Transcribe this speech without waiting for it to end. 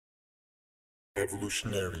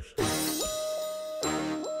Evolutionary.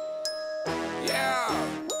 Yeah.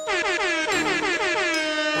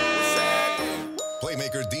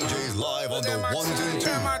 Playmaker DJs live on the ones and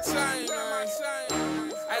twos.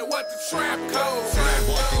 Hey, what the trap code? Trap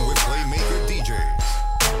walking with Playmaker DJs.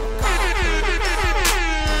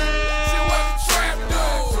 See what the trap do?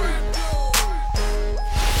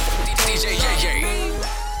 DJ Yay.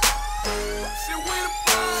 See we the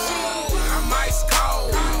ball. I'm ice cold.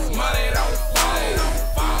 Money don't fold.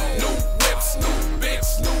 New whips, new bitch,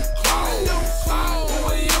 new clothes. Who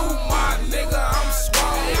are you, my nigga? I'm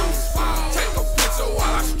swole. Take a picture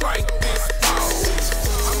while I strike this pose.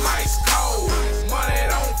 I'm ice cold. Money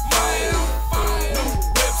don't fold. New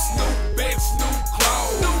whips, new bitch, new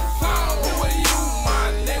clothes. Who are you, my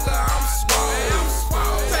nigga? I'm swole.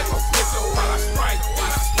 Take a picture while I strike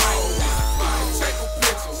this pose. Take a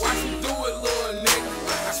picture, watch me do it, little nigga.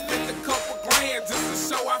 I spent a couple grand just to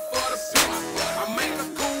show out for the picture. I make a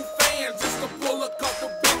cool fan just to pull a couple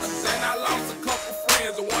bitches. And I lost a couple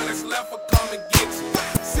friends, the one that's left will come and get you.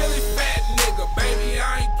 Silly fat nigga, baby,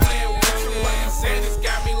 I ain't playing with you. But you said it's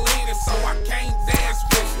got me leaning, so I can't dance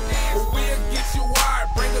with you. But we'll get you wired,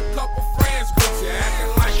 bring a couple friends with you.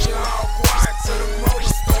 Acting like you're all quiet till the roller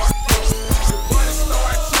start kicking. Your money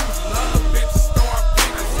start choosing, other bitches start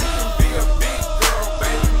picking. You can be a big girl,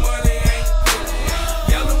 baby, money ain't picking.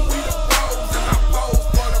 Yelling we the pros, and I pose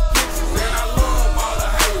for the pictures. And I love all the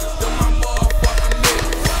haters, them my motherfucking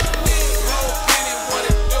niggas. Whole penny, what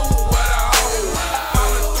it do, what I owe.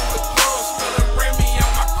 Falling through the club, spilling Remy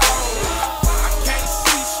on my clothes. I can't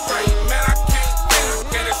see straight, man, I can't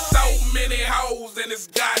think. And there's so many hoes in this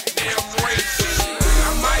goddamn race.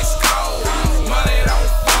 I'm ice cold, money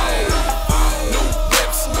don't fold. New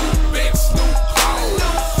whips, new bitch, new clothes.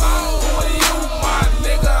 Who are you, my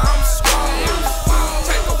nigga? I'm swole.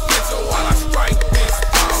 Take a picture while I strike this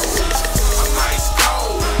pose. I'm ice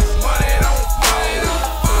cold, money don't fold.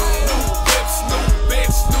 New whips, new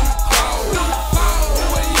bitch, new clothes. Who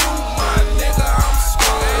are you, my nigga? I'm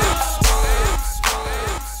swole.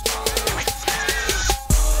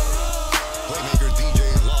 Playmaker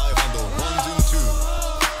DJs live on the ones and twos.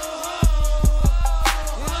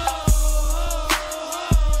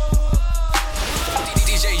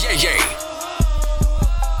 DJ Yay.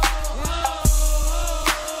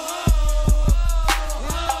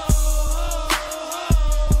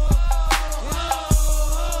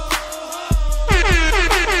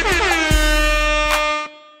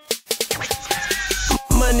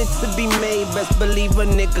 Money to be made, best believe a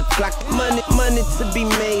nigga clock it. Money to be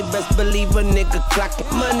made, best believe a nigga clock it.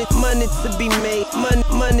 Money to be made,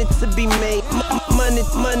 money to be made, money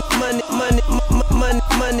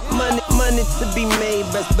to be made,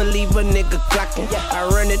 best believe a nigga clockin'. I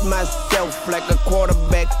run it myself like a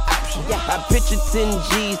quarterback option. I picture 10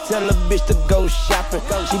 G's, tell a bitch to go shopping.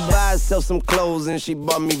 She buy herself some clothes and she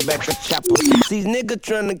bought me back a chopper. These niggas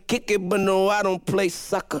tryna kick it, but no, I don't play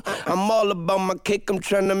soccer. I'm all about my cake, I'm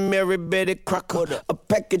tryna marry Betty Crocker. A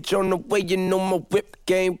package on the way, you know my whip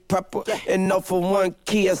game proper. And off of one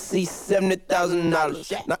key, I see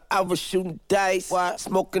 $70,000. Now I was shooting dice,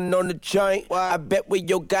 smoking on the joint. I bet where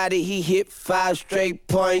yo got it, he hit 5 straight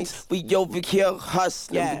points. We over here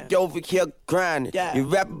hustling, we over here grinding. You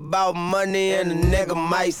rap about money and a nigga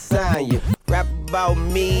might sign you. Rap about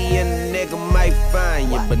me and a nigga might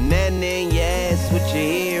find you. Banana in your ass with your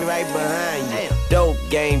head right behind you. Dope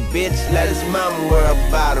game, bitch, let his mama worry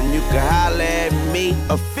about him. You can holler at me,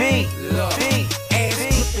 a fee. Ass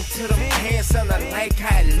to them pants and I like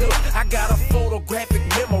how it look. I got a photographic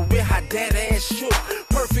memory, how that ass shook.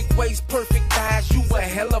 Perfect waist, perfect thighs, you a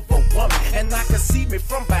hell of a woman. And I can see me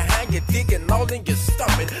from behind you, digging all in your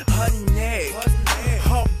stomach. Her neck,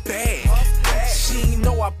 her back, she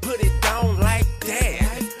know I put it down like that.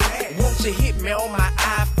 Won't you hit me on my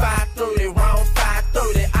I-530, round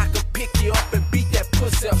 530? I could pick you up and beat that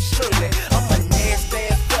pussy up surely. I'm a nasty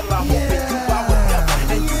ass fella, I hope it do I would never.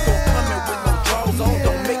 And you gon' come in with no drawers on,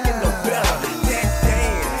 don't make it no better. That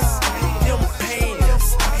dance, them pants,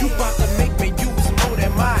 you bout to make me use more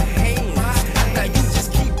than my hands. Now you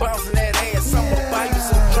just keep bouncing that ass, I'ma buy you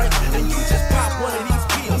some drink, and you just pop one of these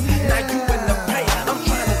pills. Now you in the paint, I'm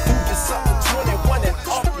trying to do you something 21 and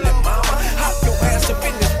off, let my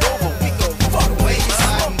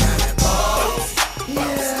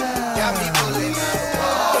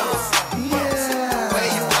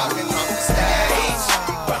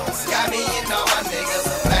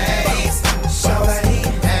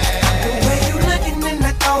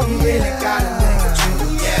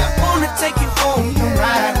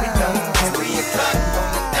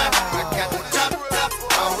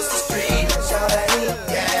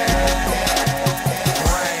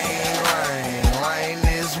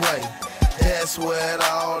That's what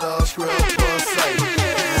all the scribbles say.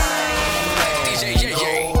 DJ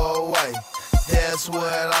Yay. Go away. That's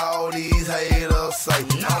what all these haters say.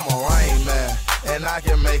 I'm a rain man, and I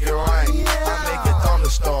can make it rain. I make it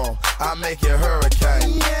thunderstorm, I make it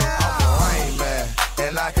hurricane. I'm a rain man,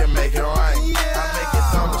 and I can make it rain. I make it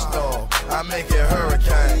thunderstorm, I make it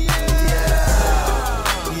hurricane.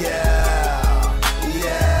 Yeah, yeah,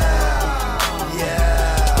 yeah, yeah.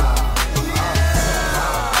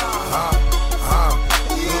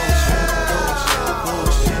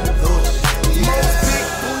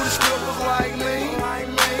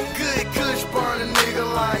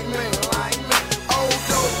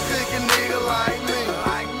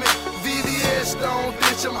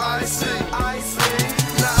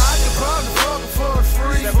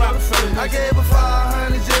 I gave her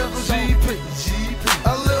 500 just for GP. A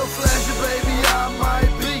little flashy, baby, I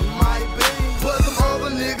might be. But them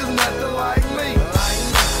other niggas nothing like me.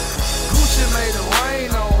 Gucci made it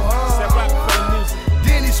rain on her.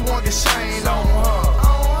 Then he swung his chain on her.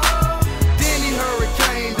 Then he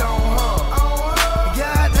hurricaned on her.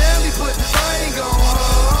 Goddamn, he put the thing on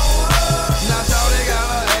her. Now shawty got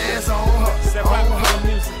her ass on her.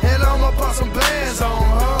 And I'ma put some bands on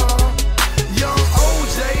her. Young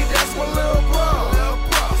OJ, that's my little bro.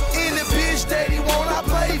 Any bitch that he want, I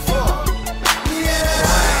pay for.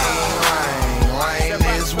 Yeah. Rain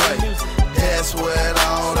this way. That's what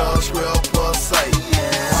all the scribbles say.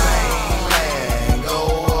 Rain man, go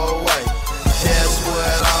away. That's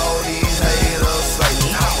what all these haters say.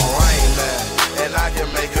 I'm a rain man, and I can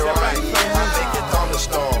make it rain. I make it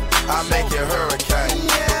thunderstorm, I make it hurricane.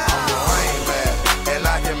 I'm a rain man, and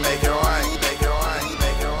I can make it rain.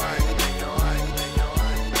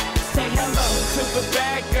 The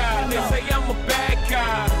bad guy, they say I'm a bad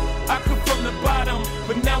guy. I come from the bottom,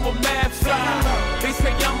 but now I'm mad fly. They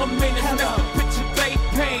say I'm a menace, that's the picture they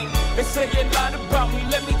paint. They say a lot about me,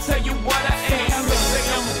 let me tell you what I ain't. They say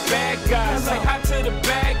I'm a bad guy, say hi to the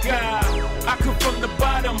bad guy. I come from the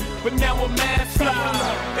bottom, but now I'm mad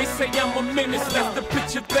fly. They say I'm a menace, that's the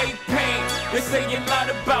picture they paint. They say a lot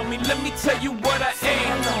about me, let me tell you what I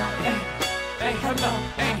ain't. Hey, hello,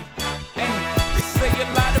 hey, hey. They say a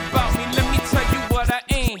lot about me, let me tell you what I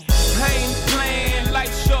ain't. I ain't playing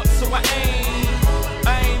life short, so I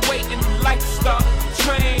ain't waiting like start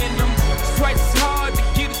training them. It's twice as hard to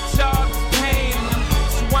get a job as paying them.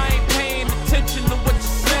 So I ain't paying attention to what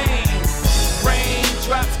you're saying.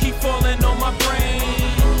 Raindrops keep falling on my brain,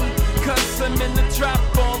 cause I'm in the drop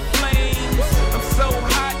on flames. I'm so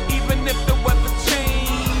hot even if the weather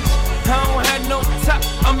changed. I don't have no top,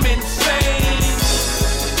 I'm insane.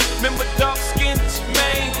 Remember dark skin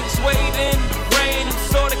Jermaine, swayed in the rain, I'm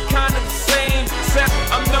sorta kinda the same. Except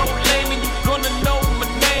I'm no lame and you gonna know my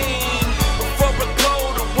name. Before I go,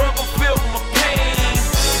 the world will feel my pain.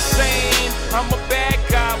 Saying I'm a bad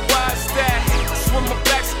guy, why's that? Swim my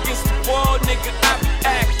back's against the wall, nigga, I be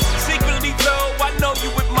act. Secretly though, I know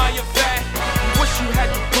you admire that. Wish you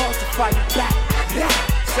had the balls to fight back.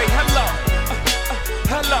 Say hello,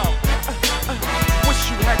 hello. Wish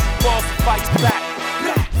you had the balls to fight back.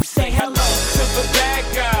 Say hello to the bad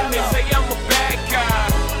guy. They say I'm a bad guy.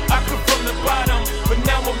 I come from the bottom, but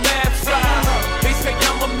now I'm mad fly. They say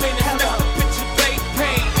I'm a menace, that's the picture they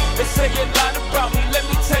paint. They say a lot about me, let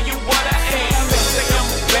me tell you what I ain't. They say I'm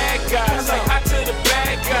a bad guy. Say hi to the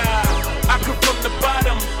bad guy. I come from the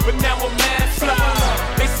bottom, but now I'm mad fly.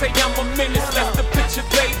 They say I'm a menace, that's the picture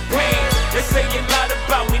they paint. They say a lot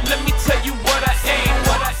about me, let me tell you what I ain't.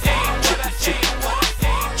 What I ain't, what I ain't, what I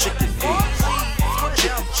ain't. Chicken heads,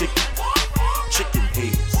 chicken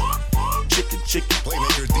heads, chicken.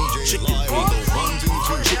 Playmaker DJ Chicken live on the ones and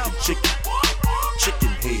twos. Chicken heads,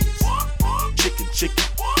 chicken heads, chicken heads,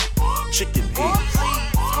 chicken heads,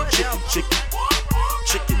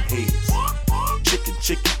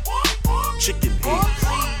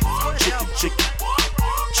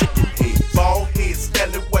 chicken heads. Bald head,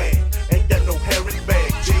 scallywag, ain't got no hair in the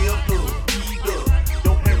bag. Jail up, beat up,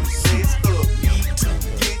 your hair is says up. Need to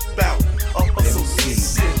get bout,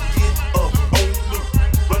 association, get up on me,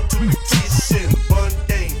 run to petition, fun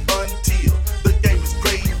game until the game is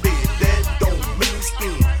gravy. That don't mean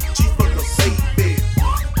spin, chief of the baby.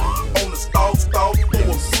 On the stall, for a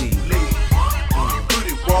leg. Put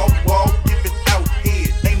it walk, give it out head.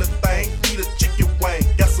 Ain't a thing, eat a chicken wing.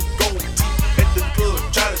 Got some gold teeth at the club,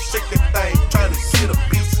 try to shake that thing, try to get a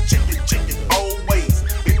piece of chicken always.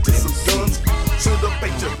 Into some guns, should have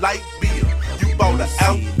paid your light bill. You bought an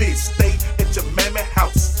outfit, stay at your mammy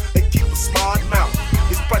house and keep a smart mouth.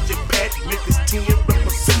 It's Project Pat, Memphis 10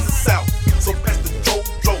 represents the South. So pass the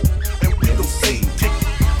Joe, and we gon' save ticket.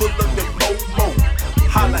 Full of that mo,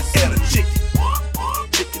 holla at a chicken.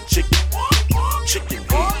 Chicken,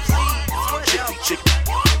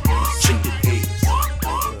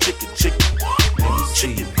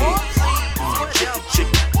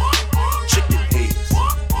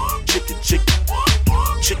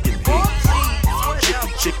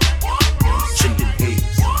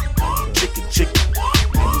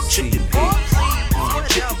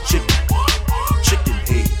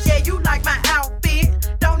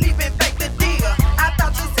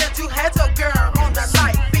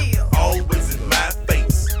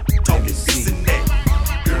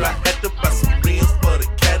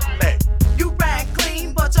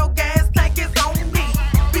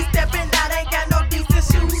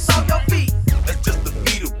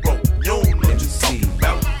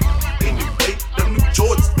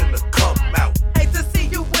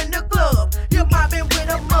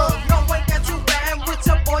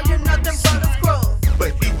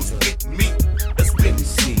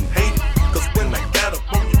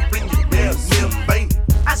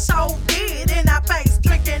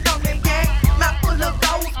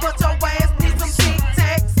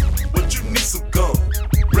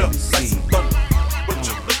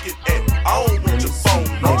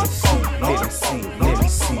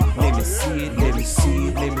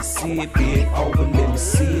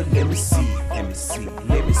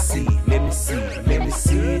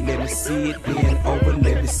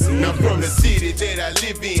 I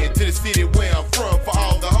live in, to the city where I'm from, for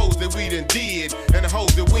all the hoes that we done did, and the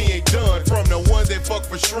hoes that we ain't done. From the ones that fuck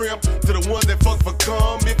for shrimp, to the ones that fuck for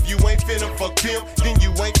cum. If you ain't finna fuck pimp, then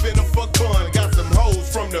you ain't finna fuck fun. Got some hoes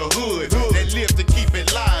from the hood, that live to keep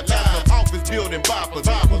it live. Got some office building boppers,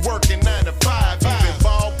 who working 9 to 5. Even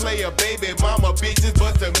ball player, baby mama bitches,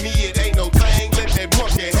 but to me it ain't no thing. Let that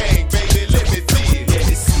monkey hang, baby, let me see it. Let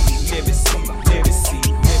me see it, let me see it, let me see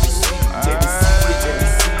it, let me see it, let me see it, let me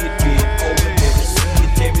see it, bend over, let me see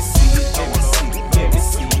it, let me see it, let me see it, let me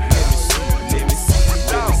see it, let me see it,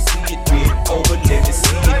 let me see it, bend over, let me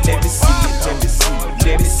see it, let me see it, let me see it,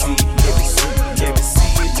 let me see it, let me see it, let me see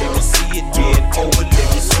it, let me see it, bend over, let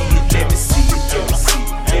me see it, let me see it, let me see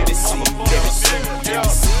it, let me see it, let me see it, let me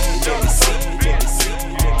see it, let me see it, let me see it,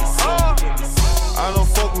 let me see it. I don't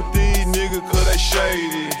fuck with these niggas cause they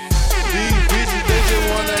shady. These bitches, they just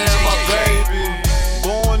wanna have my baby.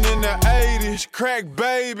 Born in the 80s, crack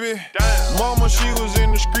baby. Mama, she was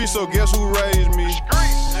in the street, so guess who raised me?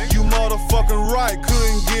 You motherfucking right,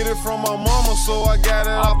 couldn't get it from my mama, so I got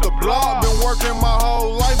it off the block. Been working my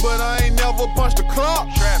whole life, but I ain't never punched a clock.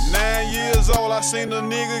 9 years old, I seen a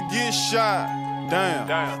nigga get shot. Damn.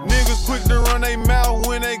 Niggas quick to run they mouth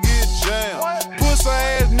when they get jammed. Pussy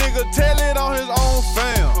ass nigga, tell it on his own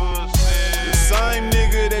fam. The same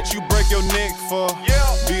nigga that you break your neck for,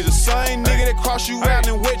 be the same nigga that cross you out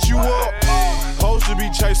and wet you up. Supposed to be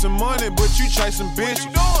chasing money, but you chasing bitches.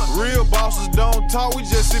 Real bosses don't talk, we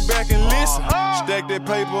just sit back and listen. Stack that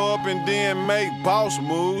paper up and then make boss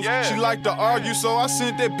moves. She like to argue, so I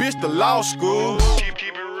sent that bitch to law school. Keep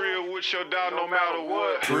it real with your dog no matter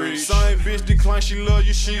what. Preach. Same bitch decline, she love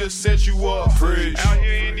you, she'll set you up. Preach. Out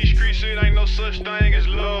here in these streets, it ain't no such thing as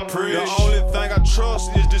love. Preach. The only thing I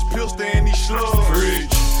trust is this pistol and these slugs. Preach.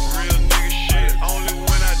 Real nigga shit, only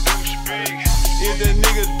when I do speak. If that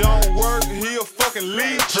nigga don't work, he'll fucking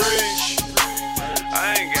leave. Preach.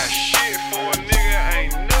 I ain't got shit for a nigga,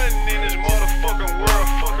 ain't nothing in this motherfucking world,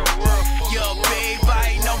 Yo, babe,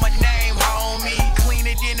 I know my name, homie.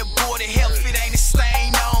 Cleaner than the board of health, it ain't a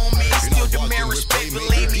stain on me. Still demand respect,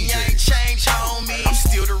 believe me, I ain't changed, homie. I'm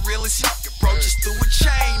still the realest, bro, just threw a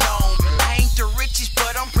chain on me. I ain't the richest,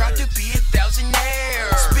 but I'm proud to be a thousandaire.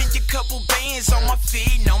 Spent a couple bands on my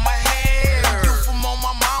feet and on my hair. You from on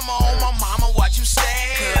my mama, watch you stare.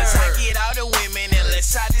 Cause I get all the women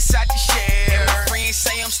unless I decide to share. And my friends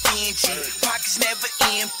say I'm stingy, pockets never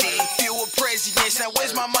empty. Filled with presidents, now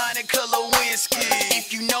where's my Monica Lewinsky?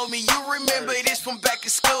 If you know me, you remember this from back in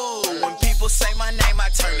school. When people say my name, I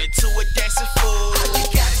turn into a dancing fool. You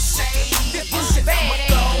gotta say, this is bad.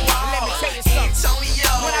 Let me tell you something.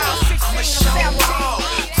 Antonio, when I was 16 or 17,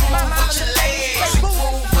 my mama just legs,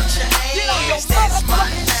 prove with your hands. You know your that's my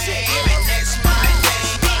name, and that's my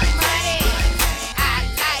name. Big money, I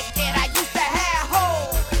like it. I used to have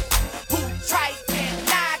hoes who tried and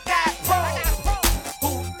I got broke.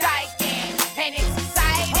 Who dyking and it's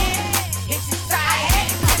exciting.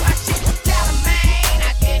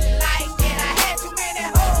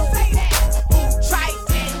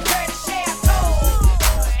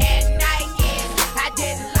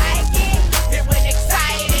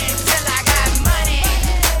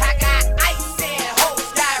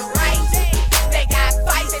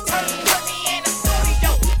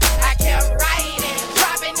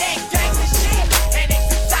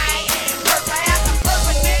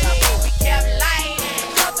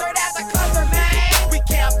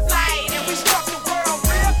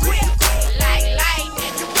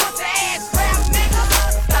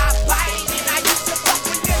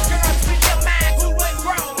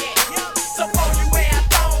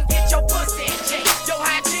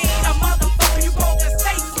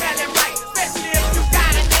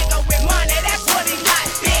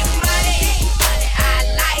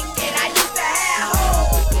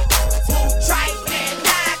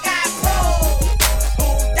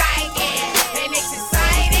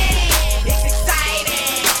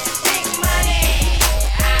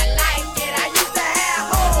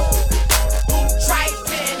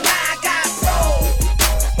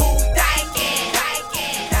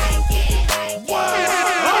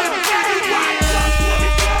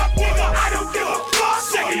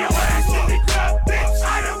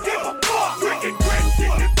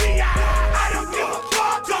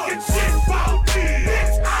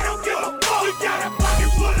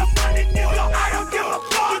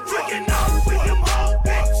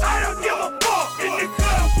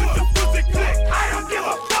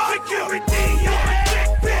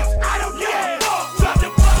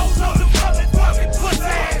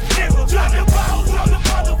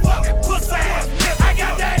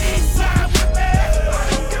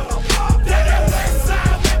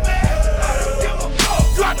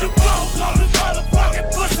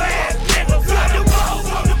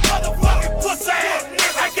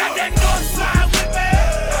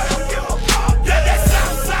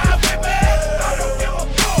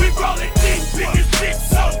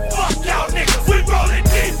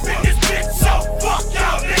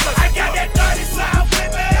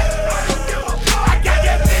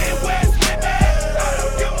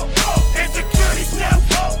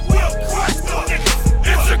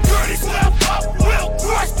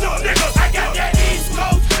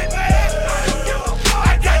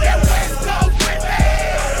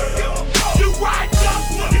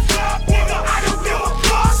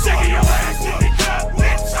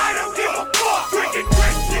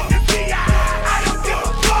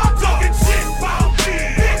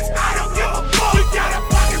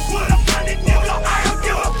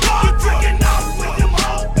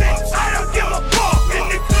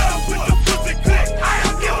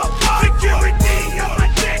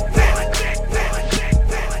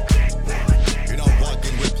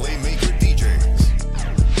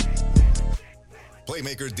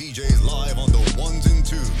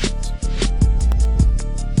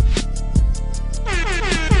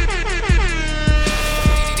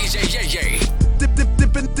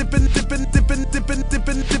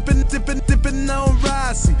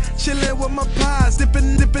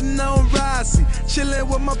 chillin'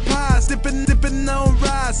 with my pies, dippin' on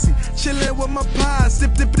Rossi. Chillin' with my pies,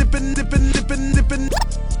 dippin'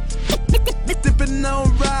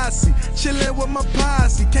 on Rossi. Chillin' with my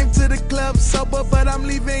posse. Came to the club sober, but I'm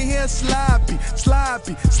leaving here sloppy.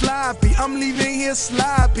 I'm leaving here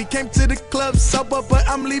sloppy. Came to the club sober, but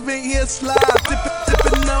I'm leaving here sloppy.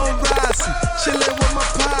 Dippin' on Rossi. Chillin' with my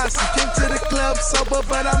posse. Came to the club sober,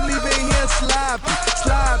 but I'm leaving here sloppy.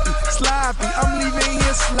 I'm leaving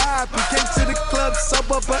here sloppy. Came to the club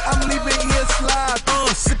sober, but I'm leaving here sloppy.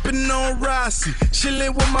 Sippin' on Rossi.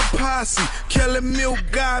 Chillin' with my posse. Kelly Milk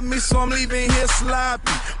got me, so I'm leaving here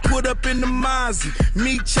sloppy. Put up in the Mozzie,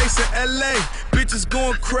 me chasing LA. Bitches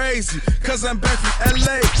going crazy, cause I'm back from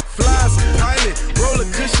LA. Flies pilot, roll a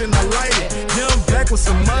cushion, I light it. Yeah, I'm back with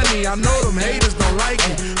some money, I know them haters don't like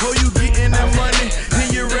it. Oh, you getting that money,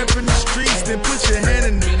 then you're reppin' the streets. Then put your hand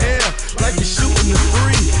in the air, like you're shooting the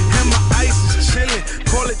three. And my ice is chillin',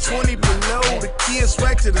 call it 20 below. The kids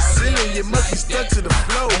swag to the ceiling, you must be stuck to the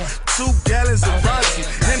flow. 2 gallons of Rossi,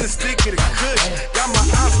 and a stick of the kush. Got my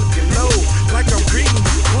eyes looking low, like I'm reading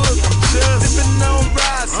the book. I'm just sippin' on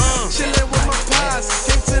Rossi, chillin' with my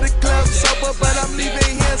posse. Came to the club sober, but I'm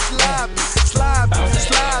leaving here sloppy.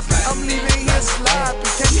 I'm leaving here sloppy.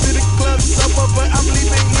 Came to the club sober, but I'm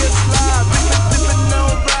leaving here sloppy. Dippin'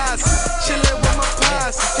 on Rossi, chillin' with my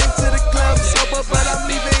posse. Came to the club sober, but I'm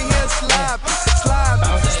leaving here sloppy.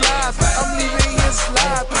 I'm leaving here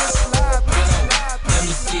sloppy. Let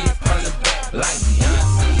me see it from the back, like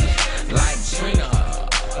Beyonce, like Trina,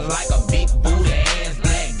 like a big booty ass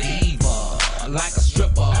black diva, like a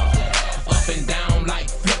stripper, up and down like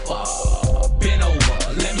flipper, bend over.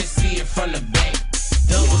 Let me see it from the back.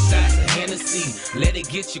 Double shots of Hennessy, let it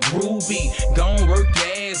get you groovy. Gon' work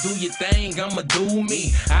your ass, do your thing, I'ma do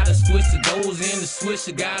me. I done switched the doors in the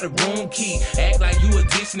switcher, got a room key. Act like you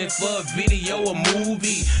auditioning for a video or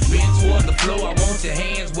movie. Bend toward the floor, I want your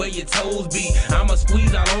hands where your toes be. I'ma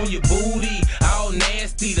squeeze out on your booty, all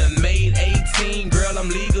nasty. Done made 18, girl, I'm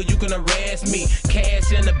legal, you can harass me.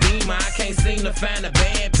 Cash in the beamer, I can't seem to find a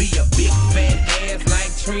band. Be a big fat ass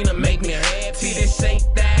like Trina, make me happy. This shake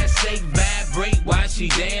that, shake, vibrate while she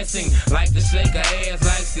dancing. Like to shake her ass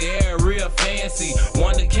like Sierra, real fancy.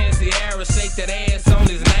 Wonder can Sierra shake that ass on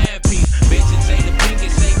his 9-piece. Bitch, and take the pink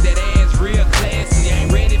and shake that ass real classy.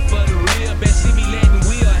 Ain't ready for the real, bet she be letting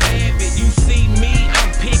Will have it. You see me,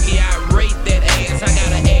 I'm picky, I rate that ass. I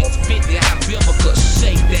got an X50, I feel because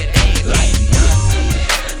shake that ass like Beyonce,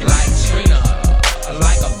 like Trina,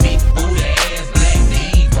 like a big booty ass black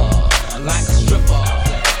diva, like a stripper,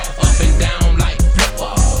 up and down like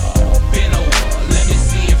flipper, bend over. Let me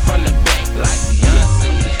see it from the back, like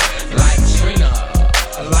Beyonce, like Trina,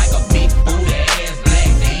 like a big booty ass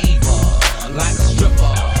black diva, like a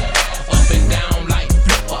stripper, up and down like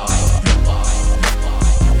flipper.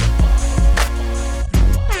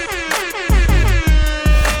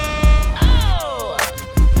 Oh,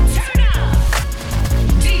 turn up.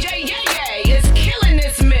 DJ Yay is killing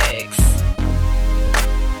this mix.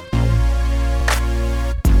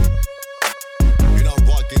 You're now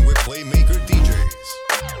rocking with Playmaker DJs.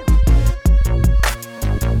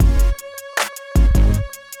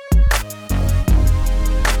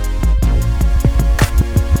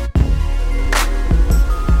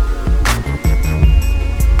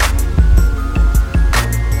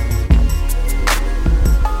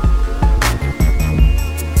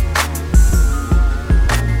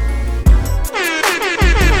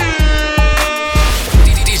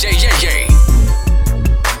 DJ Yay.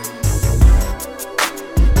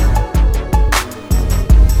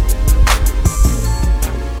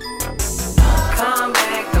 Come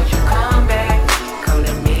back, don't you come back. Come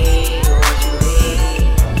to me, what you need.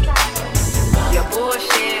 Your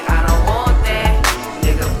bullshit, I don't want that.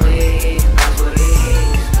 Nigga, please, that's what it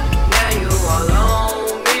is. Now you all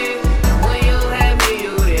on me. When you had me,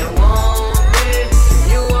 you didn't want me.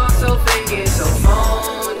 You are so fake and so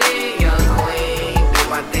phony. Young queen, do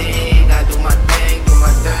my thing, I do my thing, do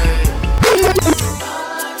my thing.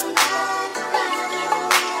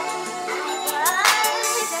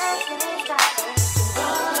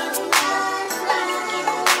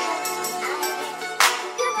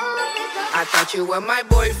 I thought you were my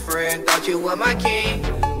boyfriend, thought you were my king,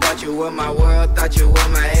 thought you were my world, thought you were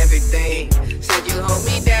my everything. Said you hold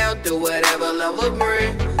me down, do whatever love would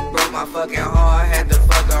bring. Broke my fucking heart, had to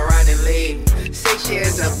fuck around and leave. 6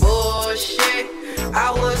 years of bullshit,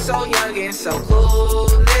 I was so young and so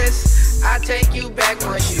clueless. I take you back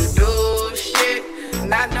once you do shit,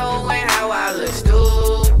 not knowing how I look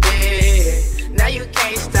stupid. Now you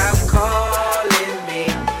can't stop calling me,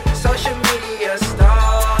 social media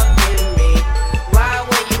stalking me. Why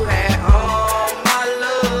when you had all my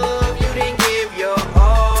love, you didn't give your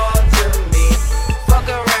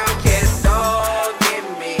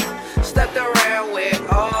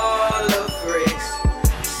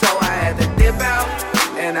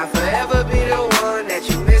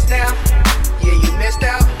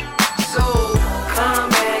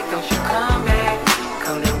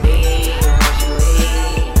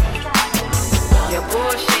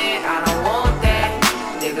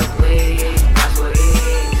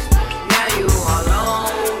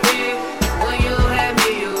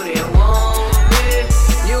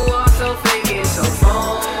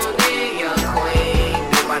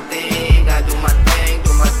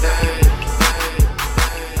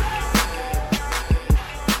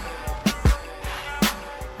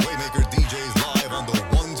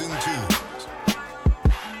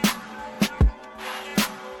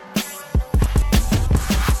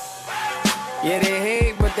Yeah, they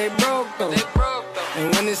hate, but they broke though.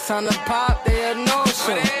 And when it's time to pop, they a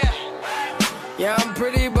no-show. Yeah, I'm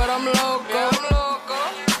pretty, but I'm loco.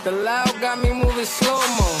 The loud got me moving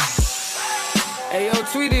slow-mo. Hey, yo,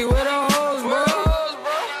 Tweety, where the hoes, bro?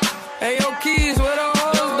 Hey, yo, Keys, where the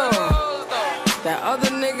hoes, though? That other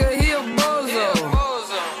nigga, he a bozo.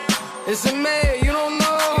 It's a mayor, you don't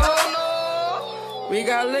know. We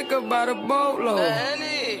got liquor by the boatload.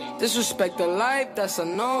 Disrespect the life, that's a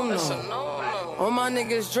no-no. All my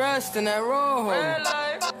niggas dressed in that rojo.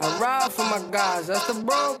 I ride for my guys, that's the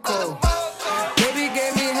bro code. Baby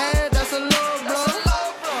gave me head, that's a low blow.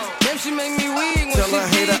 Then she make me weak when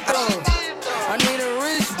she deep though. I need a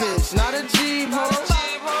rich bitch, not a cheap hoe.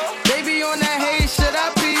 Baby on that hate shit, I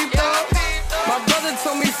peep though. My brother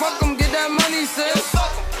told me fuck him, get that money, sis.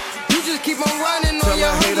 You just keep on running on your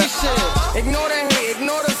hungry shit. Ignore the hate,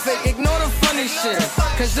 ignore the fake, ignore the funny shit.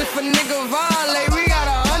 Cause if a nigga violate, we got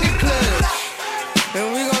 100 clips.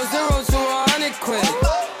 And we gon' 0 to 100 quid.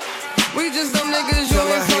 We just them niggas you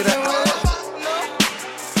ain't fucking with.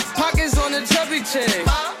 Pockets on the chubby chick.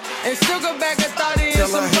 And still go back and thought he in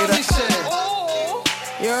some funny shit.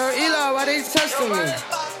 You heard Eli, why they testing me?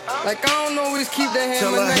 Like I don't always keep the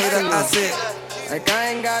hammer next to me. Like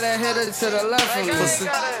I ain't got a hitter to the left of me.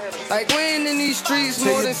 Like we ain't in these streets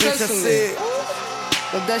more than sesame.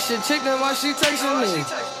 If that shit chick, then why she texting me?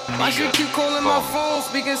 Why she keep calling my phone,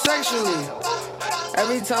 speaking sexually?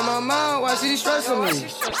 Every time I'm out, why she stressing me?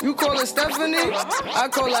 You call her Stephanie? I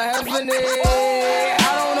call her Heffany.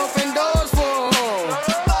 I don't open doors for her.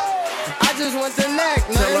 I just want the neck,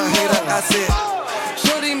 nothing more.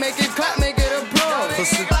 Shorty, make it clap, make it applause.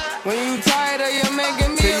 When you tired of your man,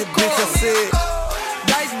 give me a call.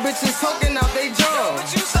 Dice bitches talking out they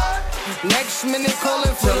jaws. Next minute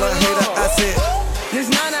calling for the law. This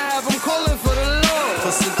 9 I have them calling for the law.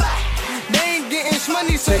 They ain't getting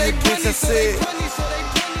money, so they punny, so they punny, so they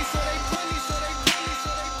punny, so they punny, so they punny,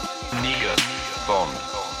 so they punny. Nigga Bond.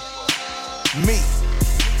 Me,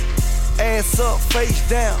 ass up, face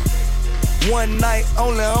down. One night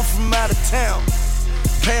only, I'm from out of town.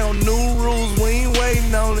 Pound new rules, we ain't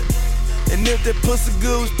waiting on it. And if that pussy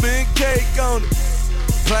good, spin cake on it.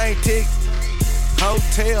 Plane ticket,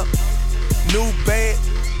 hotel, new bag,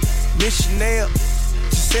 missionary.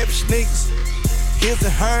 Deception niggas, his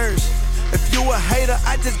and hers. If you a hater,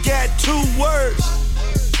 I just got 2 words.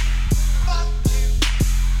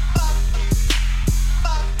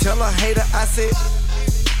 Tell a hater I said.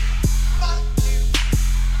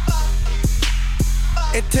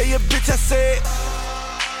 And tell your bitch I said.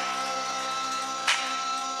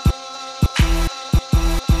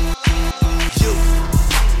 You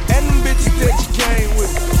and them bitches that you came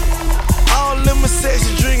with. All them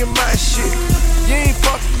sexy drinking my shit. You ain't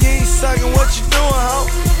fucking, you ain't sucking, what you doing, ho?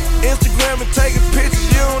 Instagram and taking pictures,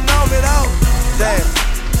 you don't know me, though. Damn,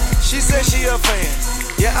 she said she a fan.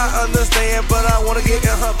 Yeah, I understand, but I wanna get in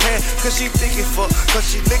her pants. Cause she thinking cause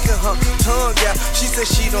she licking her tongue out. She said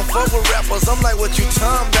she don't fuck with rappers, I'm like, what you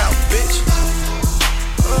talking about, bitch?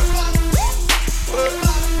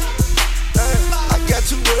 I got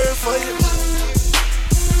 2 words for you.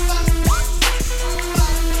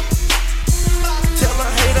 Tell a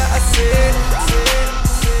hater I said.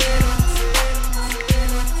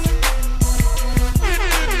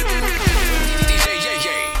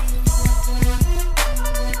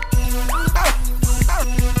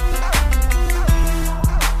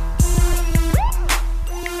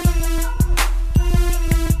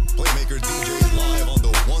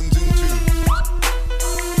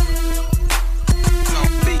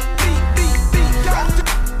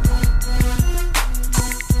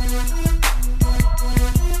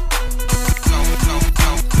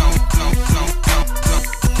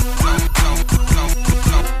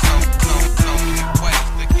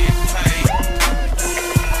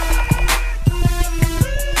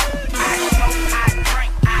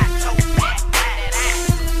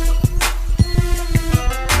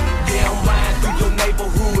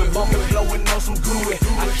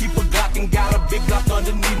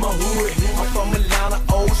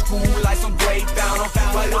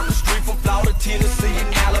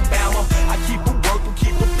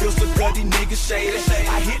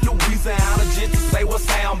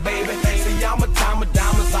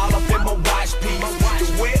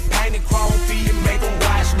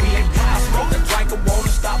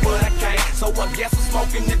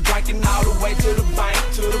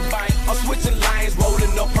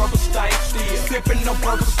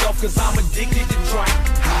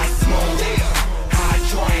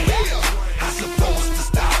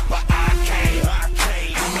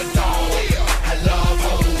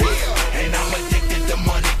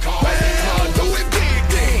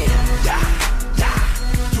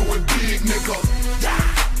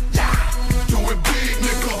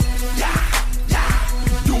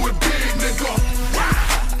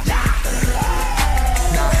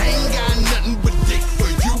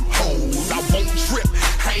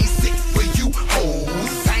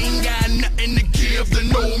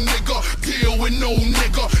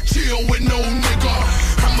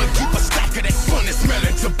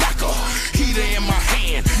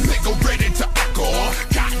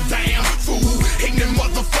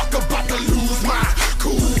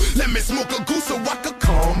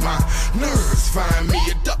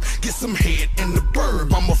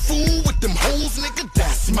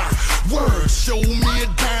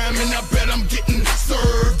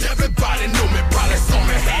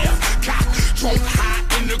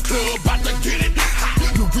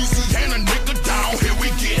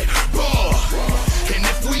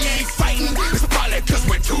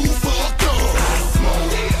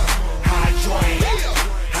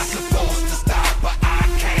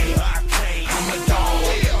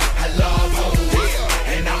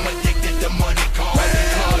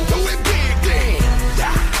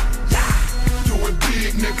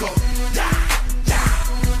 nigga. Yeah,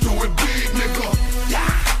 yeah. Do it big, nigga. Yeah,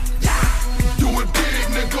 yeah. Do it big,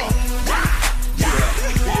 nigga. Yeah,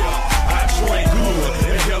 I drink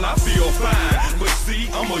good, and hell I feel fine. But see,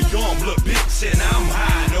 I'm a young blood bitch and I'm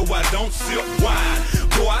high. No, I don't sip wine.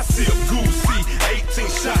 Boy, I sip goosey. 18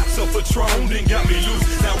 shots of Patron, then got me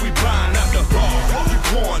loose. Now we buying out the bar. We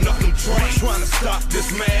pouring up them drinks. Trying to stop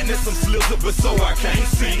this madness. I'm slither, but so I can't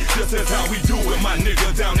see. This is how we do it, my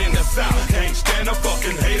nigga down in the south. Can't stand a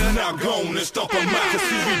fucking hater. Now gone and stomp them out. Cause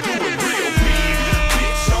see, we do it real big.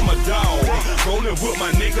 I'm a dog, rolling with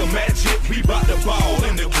my nigga Magic, we bout the ball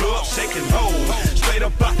in the club, shaking hoes, straight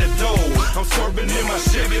up out the door. I'm swerving in my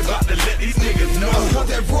Chevy, about to let these niggas know. Cause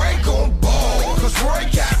that break gon' ball.